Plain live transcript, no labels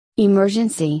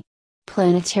Emergency.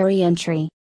 Planetary entry.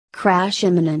 Crash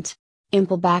imminent.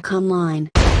 Impel back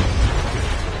online.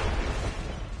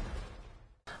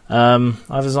 I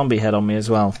have a zombie head on me as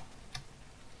well.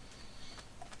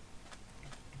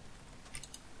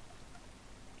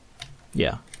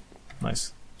 Yeah,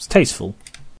 nice. It's tasteful.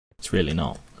 It's really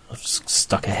not. I've just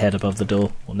stuck a head above the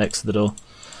door, or next to the door.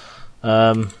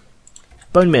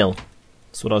 Bone meal.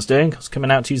 That's what I was doing. I was coming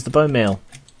out to use the bone meal.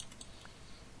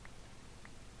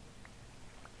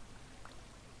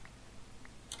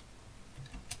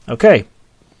 Okay.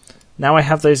 Now I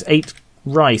have those 8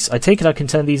 rice. I take it I can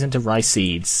turn these into rice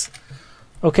seeds.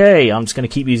 Okay, I'm just going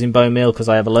to keep using bone meal because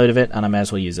I have a load of it and I may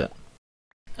as well use it.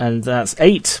 And that's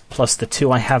 8 plus the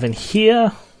 2 I have in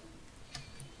here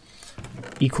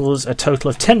equals a total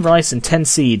of 10 rice and 10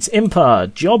 seeds.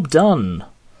 Impa, job done.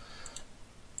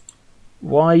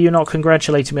 Why are you not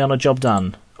congratulating me on a job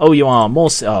done? Oh, you are. More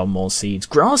seeds.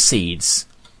 Grass seeds.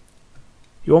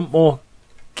 You want more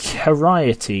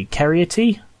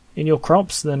cariety in your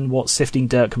crops than what sifting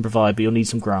dirt can provide, but you'll need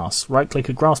some grass. Right-click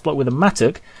a grass block with a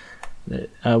mattock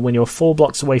when you're 4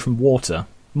 blocks away from water.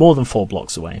 More than 4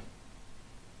 blocks away.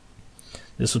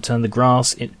 This will turn the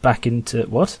grass back into...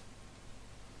 What?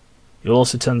 You'll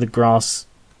also turn the grass...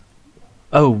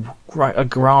 Oh, right, a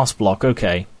grass block,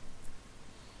 okay.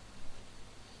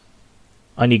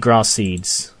 I need grass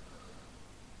seeds.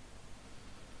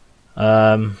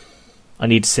 I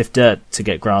need to sift dirt to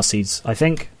get grass seeds, I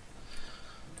think.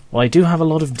 Well, I do have a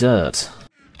lot of dirt.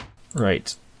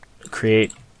 Right.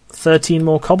 Create 13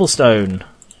 more cobblestone.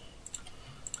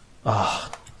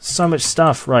 Ah, so much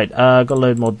stuff. Right, got a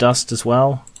load more dust as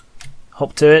well.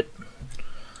 Hop to it.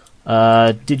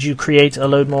 Did you create a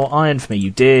load more iron for me?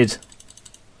 You did.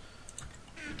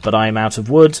 But I am out of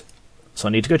wood, so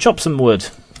I need to go chop some wood.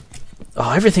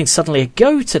 Oh, everything's suddenly a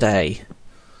go today.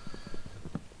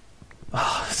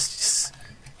 Oh,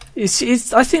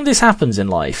 I think this happens in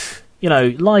life. You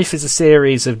know, life is a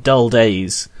series of dull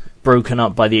days broken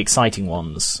up by the exciting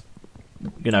ones.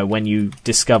 You know, when you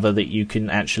discover that you can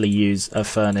actually use a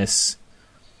furnace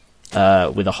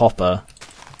with a hopper,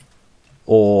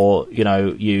 or, you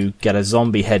know, you get a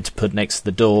zombie head to put next to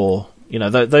the door. You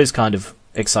know, those kind of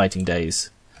exciting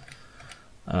days.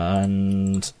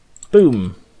 And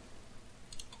boom.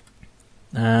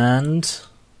 And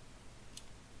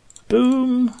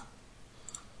boom.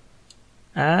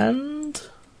 And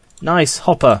nice,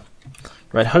 hopper.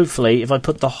 Right, hopefully if I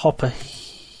put the hopper...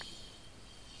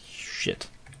 Shit.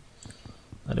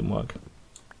 That didn't work.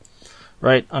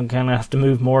 Right, I'm going to have to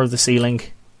move more of the ceiling.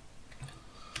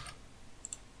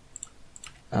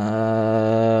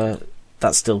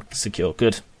 That's still secure.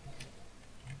 Good.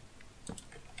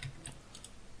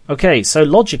 Okay, so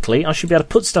logically I should be able to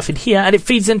put stuff in here and it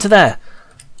feeds into there.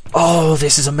 Oh,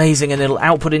 this is amazing, and it'll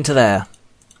output into there.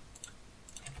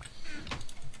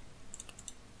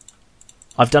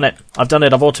 I've done it.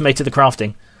 I've automated the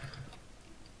crafting.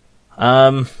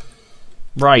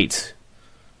 Right.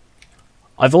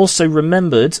 I've also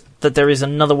remembered that there is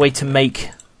another way to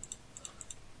make...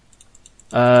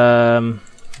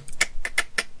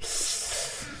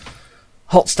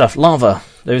 hot stuff, lava.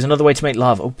 There is another way to make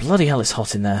lava. Oh, bloody hell, it's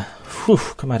hot in there. Whew,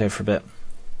 come out here for a bit.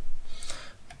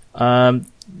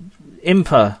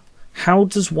 Impa, how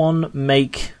does one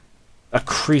make a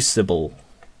crucible?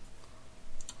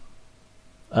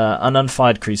 An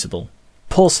unfired crucible.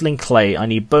 Porcelain clay. I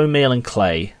need bone meal and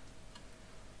clay.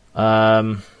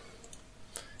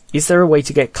 Is there a way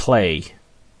to get clay?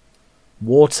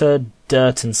 Water,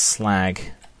 dirt and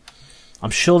slag. I'm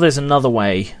sure there's another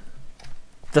way.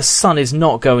 The sun is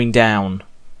not going down.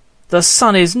 The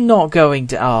sun is not going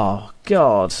down. Oh,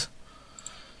 God.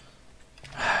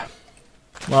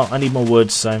 Well, I need more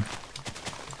wood, so...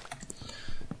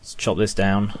 Let's chop this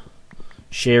down.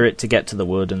 Shear it to get to the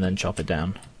wood and then chop it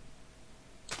down.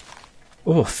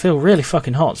 Oh, I feel really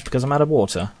fucking hot. It's because I'm out of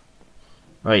water.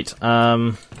 Right,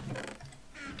 I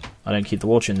don't keep the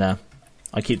water in there.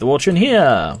 I keep the water in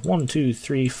here. 1, 2,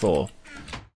 3, 4.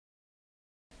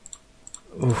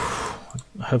 Oof.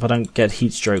 I hope I don't get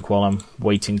heat stroke while I'm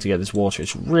waiting to get this water.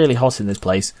 It's really hot in this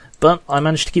place. But I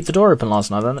managed to keep the door open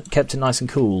last night and kept it nice and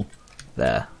cool.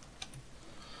 There.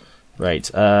 Right,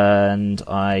 and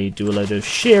I do a load of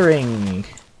shearing.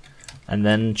 And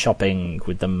then chopping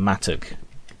with the mattock.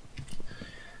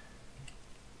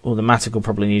 Well, the mattock will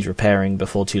probably need repairing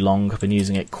before too long. I've been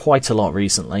using it quite a lot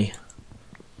recently.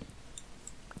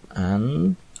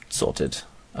 And sorted.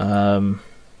 I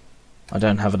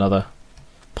don't have another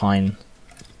pine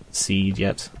seed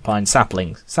yet. Pine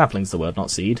sapling. Sapling's the word,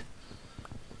 not seed.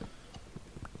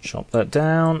 Chop that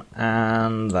down,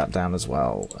 and that down as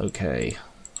well. Okay.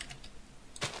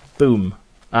 Boom.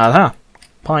 Aha!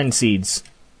 Pine seeds.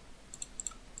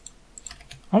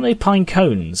 Aren't they pine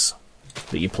cones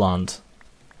that you plant?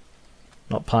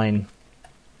 Not pine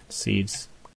seeds.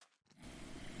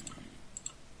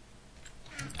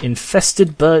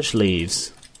 Infested birch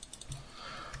leaves.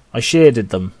 I sheared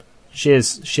them.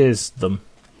 Shears them.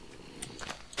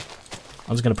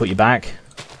 I'm just going to put you back.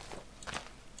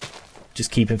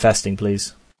 Just keep infesting,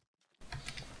 please.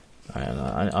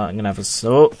 I'm going to have a...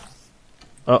 Oh.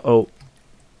 Uh-oh.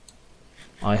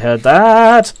 I heard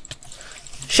that!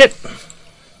 Shit! I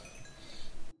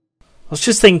was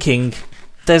just thinking,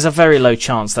 there's a very low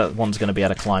chance that one's going to be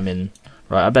able to climb in.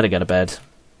 Right, I better go to bed.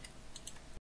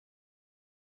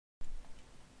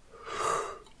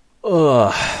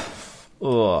 Ugh.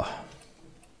 Ugh.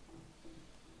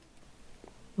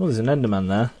 Oh, there's an Enderman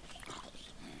there.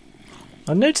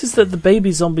 I noticed that the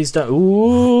baby zombies don't...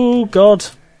 Ooh, God.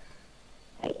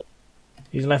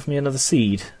 He's left me another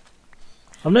seed.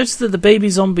 I've noticed that the baby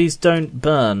zombies don't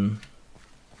burn.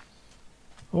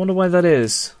 I wonder why that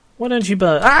is. Why don't you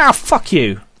burn? Ah, fuck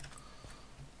you!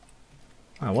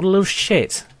 Ah, what a little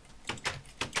shit.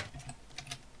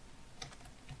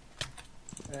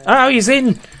 Oh, he's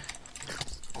in!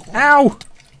 Ow!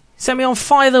 Set me on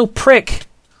fire, little prick!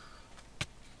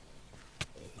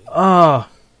 Oh.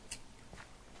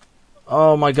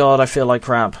 Oh my god, I feel like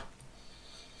crap.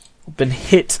 I've been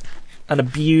hit and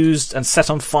abused and set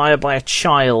on fire by a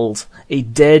child. A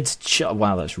dead child.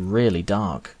 Wow, that's really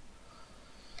dark.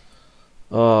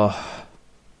 Oh.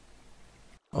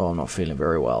 Oh, I'm not feeling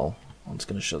very well. I'm just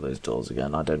going to shut those doors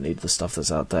again. I don't need the stuff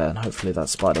that's out there, and hopefully that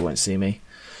spider won't see me.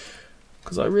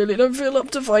 Because I really don't feel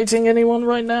up to fighting anyone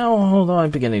right now, although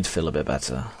I'm beginning to feel a bit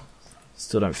better.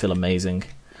 Still don't feel amazing.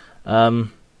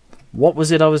 What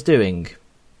was it I was doing?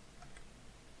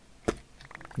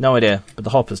 No idea, but the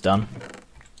hopper's done.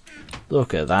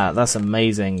 Look at that, that's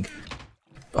amazing.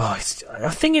 Oh, I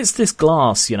think it's this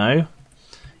glass, you know?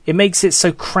 It makes it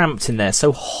so cramped in there,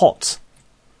 so hot.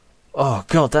 Oh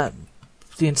god,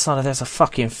 the inside of there's a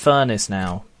fucking furnace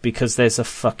now. Because there's a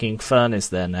fucking furnace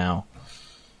there now.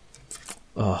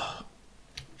 Oh.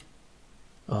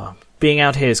 Oh. Being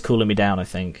out here is cooling me down, I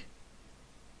think.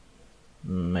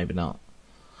 Maybe not.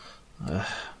 Let's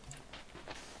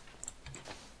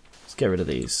get rid of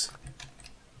these.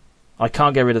 I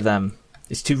can't get rid of them.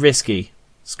 It's too risky.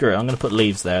 Screw it, I'm going to put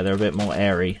leaves there. They're a bit more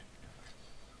airy.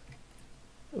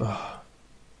 Oh.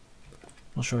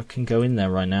 Not sure I can go in there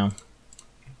right now.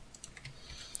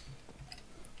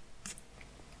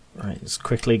 Right, let's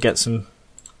quickly get some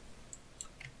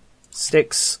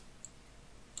sticks.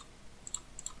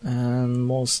 And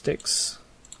more sticks.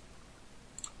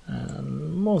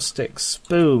 And more sticks.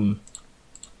 Boom.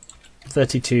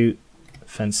 32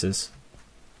 fences.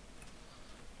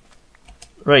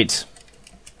 Right.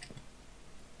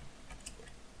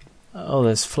 Oh,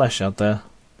 there's flesh out there.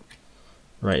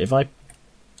 Right,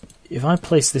 if I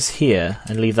place this here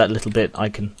and leave that little bit, I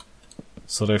can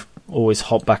sort of always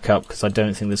hop back up, because I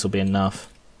don't think this will be enough.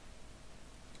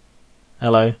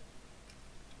 Hello.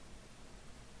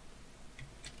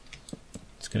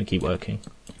 It's going to keep working.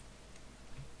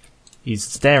 He's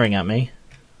staring at me.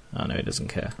 Oh no, he doesn't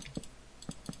care.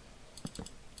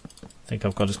 I think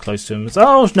I've got as close to him as...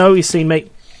 Oh no, he's seen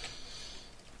me.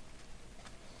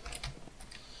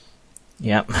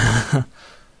 Yep.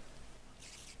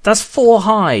 That's 4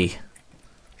 high.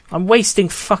 I'm wasting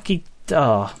fucking...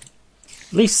 Oh.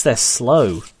 At least they're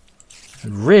slow.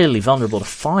 And really vulnerable to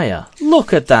fire.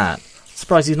 Look at that.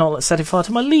 Surprised he's not setting fire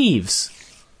to my leaves.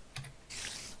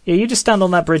 Yeah, you just stand on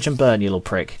that bridge and burn, you little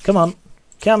prick. Come on.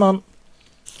 Come on.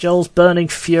 Joel's burning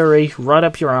fury right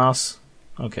up your ass.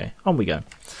 Okay, on we go.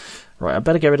 Right, I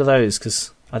better get rid of those,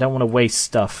 because I don't want to waste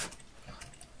stuff.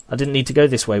 I didn't need to go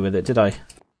this way with it, did I?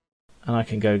 And I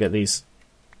can go get these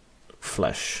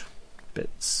flesh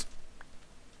bits.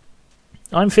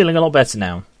 I'm feeling a lot better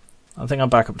now. I think I'm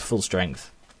back up to full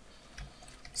strength,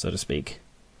 so to speak.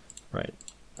 Right.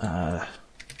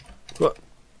 Whoa.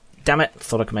 Damn it!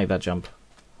 Thought I could make that jump.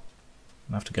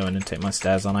 I have to go in and take my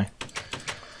stairs, aren't I?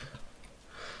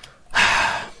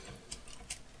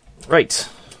 Right.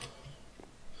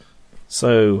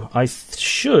 So I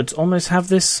should almost have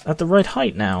this at the right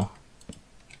height now.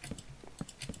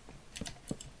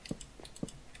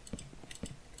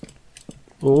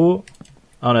 Oh.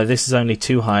 Oh no, this is only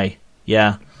too high.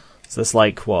 Yeah. So that's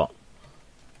like what?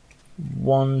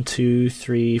 1, 2,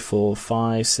 3, 4,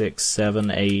 5, 6,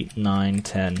 7, 8, 9,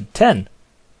 10. 10!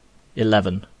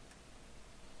 11.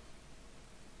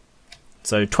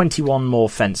 So 21 more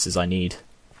fences I need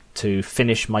to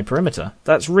finish my perimeter.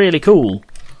 That's really cool.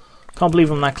 Can't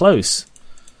believe I'm that close.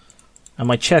 And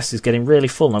my chest is getting really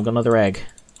full and I've got another egg.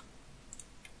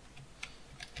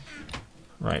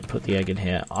 Right, put the egg in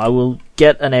here. I will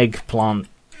get an eggplant,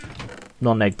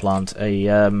 not an eggplant,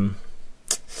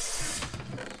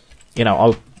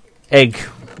 I'll egg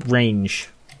range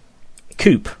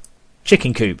coop.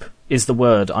 Chicken coop is the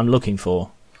word I'm looking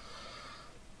for.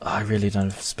 Oh, I really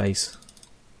don't have space.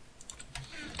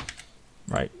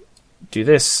 Right, do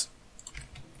this.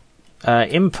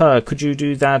 Imper, could you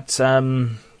do that,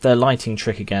 the lighting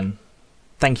trick again?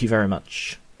 Thank you very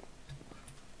much.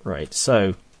 Right,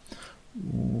 so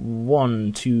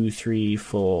 1, 2, 3,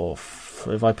 4.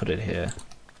 If I put it here.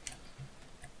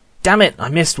 Damn it! I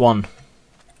missed one.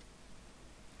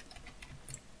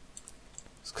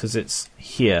 It's because it's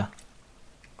here.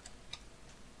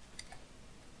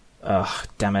 Ugh,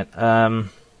 damn it. There,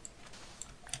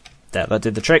 that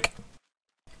did the trick.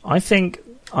 I think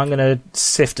I'm gonna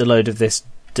sift a load of this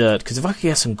dirt, because if I could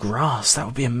get some grass, that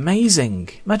would be amazing.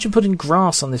 Imagine putting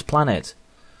grass on this planet.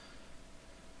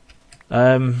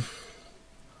 What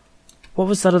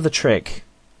was that other trick?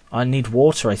 I need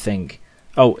water, I think.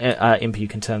 Oh, Imp, you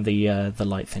can turn the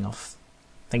light thing off.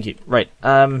 Thank you. Right.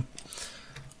 Yeah,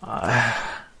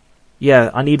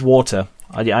 I need water.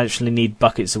 I actually need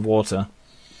buckets of water.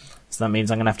 So that means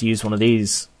I'm going to have to use one of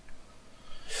these.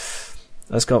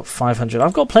 That's got 500.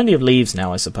 I've got plenty of leaves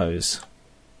now, I suppose.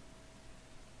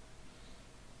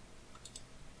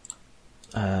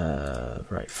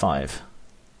 Right, 5.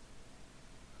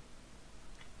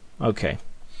 Okay.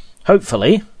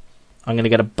 Hopefully, I'm going to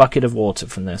get a bucket of water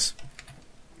from this.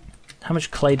 How much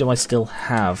clay do I still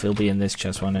have? It'll be in this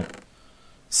chest, won't it?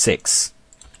 6.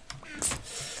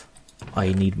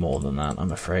 I need more than that,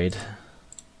 I'm afraid.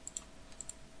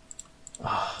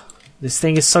 Oh, this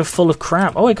thing is so full of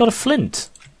crap. Oh, I got a flint.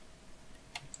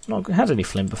 Not had any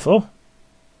flint before.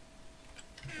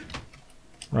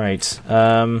 Right.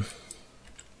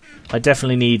 I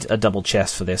definitely need a double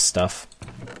chest for this stuff.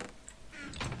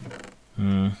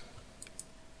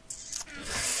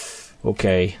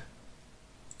 Okay.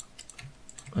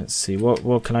 Let's see.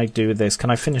 What can I do with this?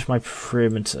 Can I finish my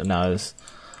perimeter? No,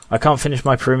 I can't finish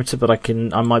my perimeter, but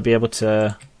I might be able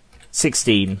to.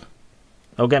 16.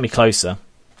 That'll get me closer.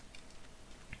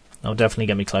 That'll definitely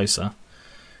get me closer.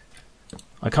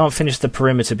 I can't finish the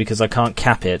perimeter because I can't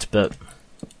cap it, but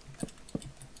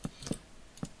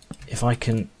if I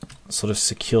can sort of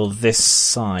secure this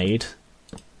side.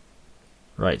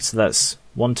 Right, so that's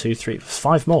 1, 2, 3,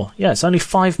 5 more. Yeah, it's only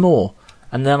 5 more,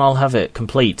 and then I'll have it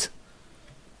complete.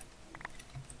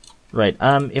 Right,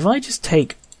 if I just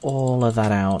take all of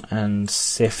that out and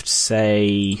sift,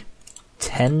 say,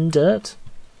 10 dirt,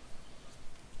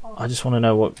 I just want to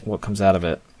know what comes out of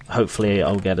it. Hopefully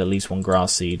I'll get at least 1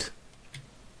 grass seed,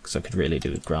 because I could really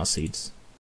do with grass seeds.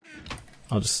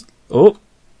 I'll just... Oh!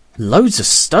 Loads of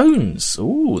stones!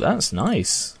 Ooh, that's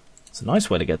nice. It's a nice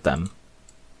way to get them.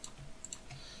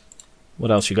 What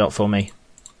else you got for me?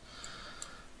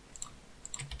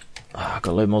 I've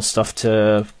got a load more stuff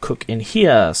to cook in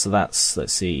here. So that's,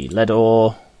 let's see, lead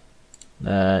ore,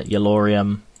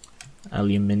 yellorium,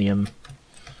 aluminium.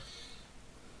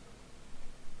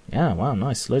 Yeah, wow,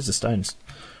 nice. Loads of stones.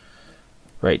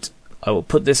 Right, I will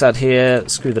put this out here.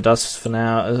 Screw the dust for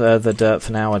now, the dirt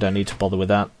for now. I don't need to bother with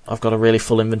that. I've got a really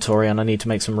full inventory and I need to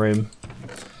make some room.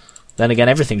 Then again,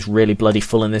 everything's really bloody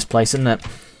full in this place, isn't it?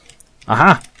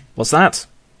 Aha! What's that?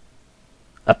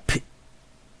 A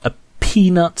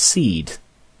peanut seed.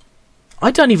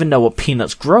 I don't even know what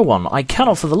peanuts grow on. I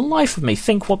cannot for the life of me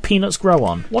think what peanuts grow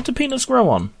on. What do peanuts grow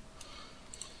on?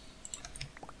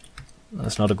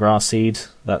 That's not a grass seed.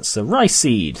 That's a rice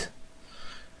seed.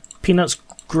 Peanuts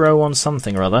grow on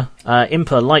something or other.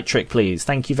 Imper, light trick, please.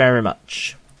 Thank you very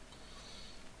much.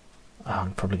 Oh,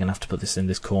 I'm probably going to have to put this in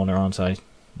this corner, aren't I?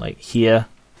 Like here.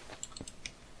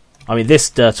 I mean, this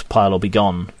dirt pile will be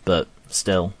gone, but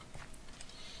still.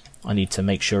 I need to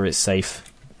make sure it's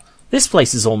safe. This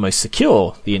place is almost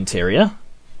secure, the interior.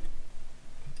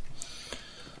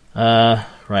 Right,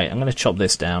 I'm going to chop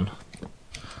this down.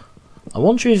 I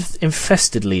wonder if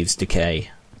infested leaves decay.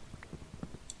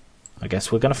 I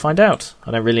guess we're going to find out.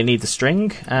 I don't really need the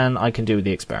string, and I can do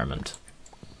the experiment.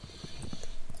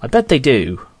 I bet they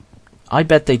do. I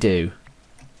bet they do.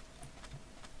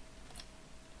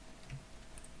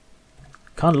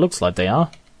 Kind of looks like they are.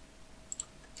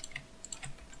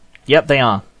 Yep, they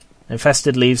are.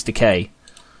 Infested leaves decay.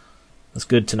 That's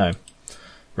good to know.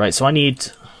 Right, so I need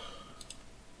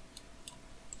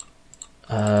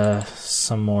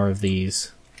some more of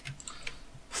these.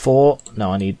 4.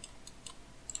 No, I need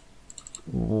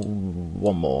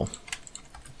 1 more.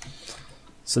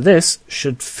 So this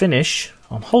should finish.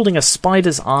 I'm holding a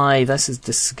spider's eye. This is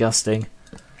disgusting.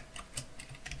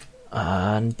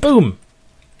 And boom!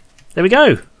 There we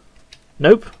go.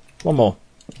 Nope. 1 more.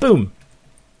 Boom.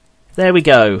 There we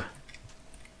go.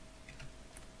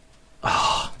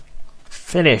 Oh,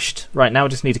 finished. Right, now I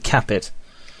just need to cap it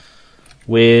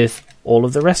with all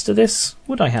of the rest of this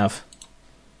wood I have.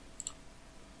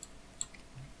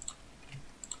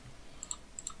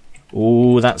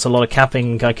 Ooh, that's a lot of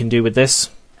capping I can do with this.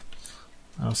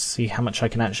 I'll see how much I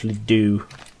can actually do.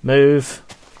 Move.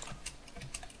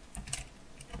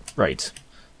 Right.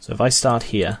 So if I start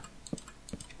here.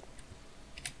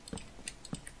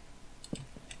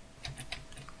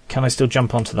 Can I still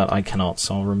jump onto that? I cannot,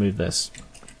 so I'll remove this.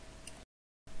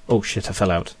 Oh shit, I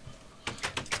fell out.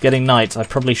 It's getting night. I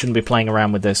probably shouldn't be playing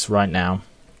around with this right now.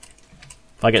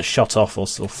 If I get shot off or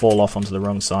fall off onto the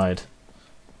wrong side.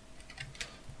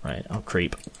 Right, I'll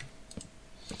creep.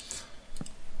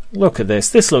 Look at this.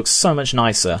 This looks so much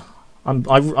nicer.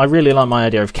 I really like my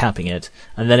idea of capping it.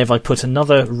 And then if I put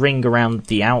another ring around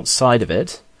the outside of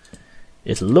it,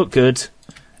 it'll look good,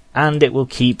 and it will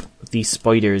keep the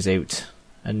spiders out.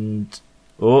 And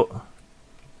oh,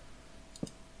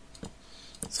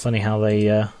 it's funny how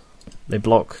they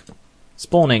block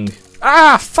spawning.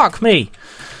 Ah, fuck me!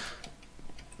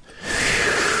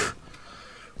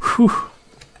 Whew.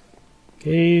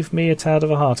 Gave me a tad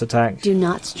of a heart attack. Do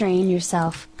not strain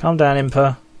yourself. Calm down,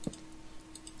 Impa.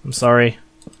 I'm sorry.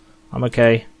 I'm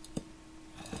okay.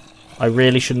 I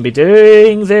really shouldn't be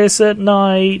doing this at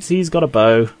night. He's got a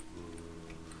bow.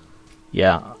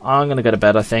 Yeah, I'm gonna go to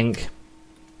bed, I think.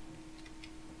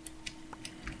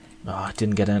 Oh, I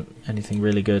didn't get anything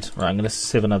really good. Right, I'm gonna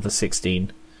sieve another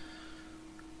 16.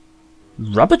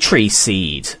 Rubber tree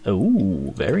seed.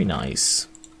 Ooh, very nice.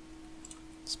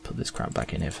 Let's put this crap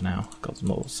back in here for now. Got some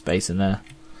more space in there.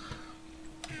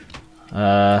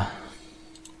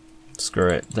 Screw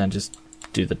it. Then just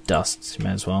do the dust. You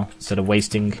may as well, instead of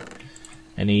wasting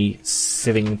any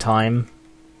sieving time.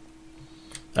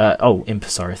 Oh, Imp,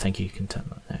 sorry. Thank you. You can turn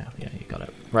that. Yeah, you got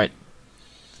it. Right.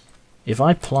 If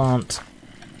I plant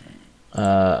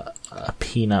a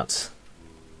peanut,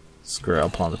 screw it. I'll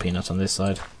plant the peanut on this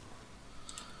side.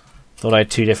 Thought I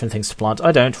had two different things to plant.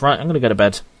 I don't. Right. I'm gonna go to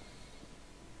bed.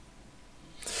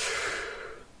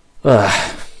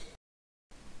 Ugh.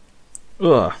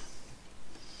 Ugh.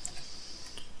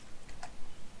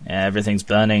 Yeah, everything's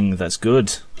burning. That's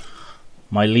good.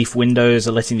 My leaf windows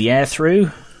are letting the air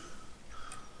through.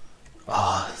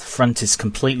 Oh, the front is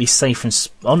completely safe and...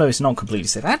 oh no, it's not completely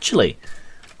safe. Actually,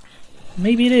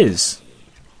 maybe it is.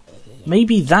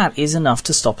 Maybe that is enough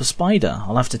to stop a spider.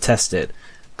 I'll have to test it.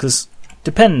 Because,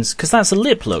 depends, because that's a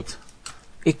lip, look.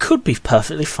 It could be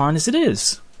perfectly fine as it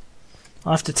is.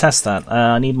 I'll have to test that.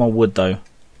 I need more wood, though.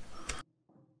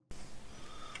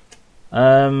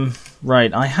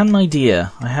 Right, I had an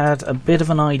idea. I had a bit of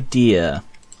an idea.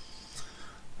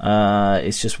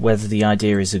 It's just whether the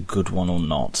idea is a good one or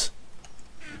not.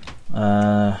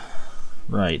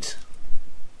 Right.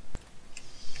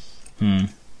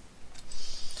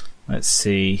 Let's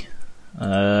see.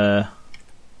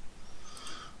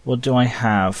 What do I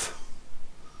have?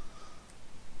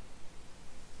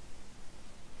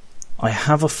 I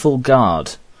have a full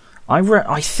guard.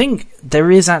 I think there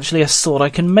is actually a sword I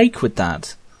can make with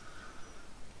that.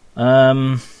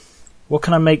 What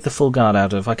can I make the full guard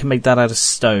out of? I can make that out of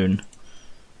stone.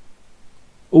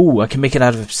 Ooh, I can make it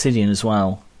out of obsidian as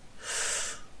well.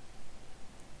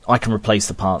 I can replace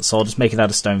the parts, so I'll just make it out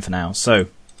of stone for now. So,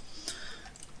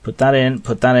 put that in,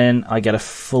 I get a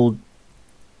full...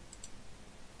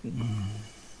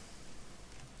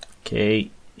 okay.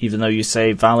 Even though you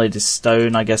say valid is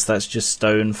stone, I guess that's just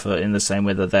stone for in the same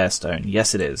way that they're stone.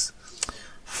 Yes, it is.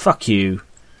 Fuck you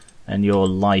and your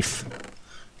life.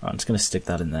 Right, I'm just going to stick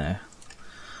that in there.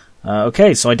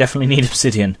 Okay, so I definitely need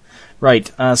obsidian.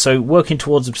 Right, so working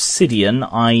towards obsidian,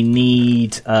 I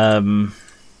need... oh,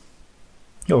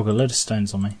 I've got a load of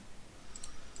stones on me.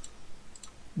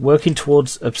 Working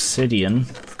towards obsidian,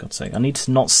 for God's sake, I need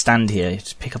to not stand here.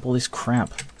 Just pick up all this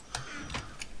crap.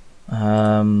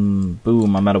 Boom,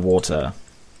 I'm out of water.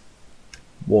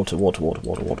 Water.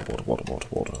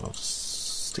 I'll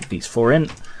stick these 4 in.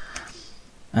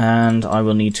 And I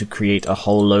will need to create a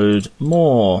whole load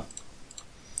more.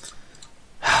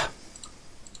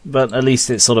 But at least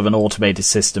it's sort of an automated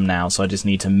system now, so I just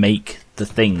need to make the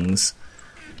things,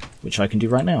 which I can do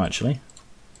right now, actually.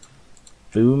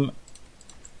 Boom.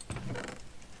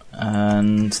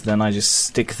 And then I just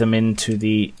stick them into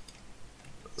the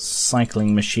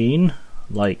cycling machine,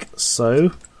 like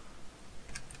so.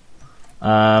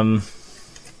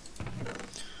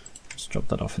 Just drop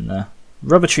that off in there.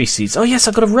 Rubber tree seeds. Oh yes,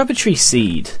 I've got a rubber tree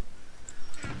seed.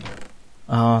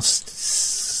 Oh, I'll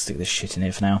stick this shit in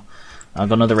here for now. I've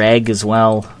got another egg as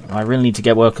well. I really need to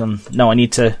get work on... no, I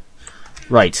need to...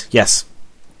 right, yes.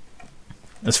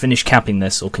 Let's finish capping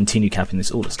this, or continue capping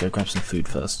this. Oh, let's go grab some food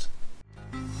first.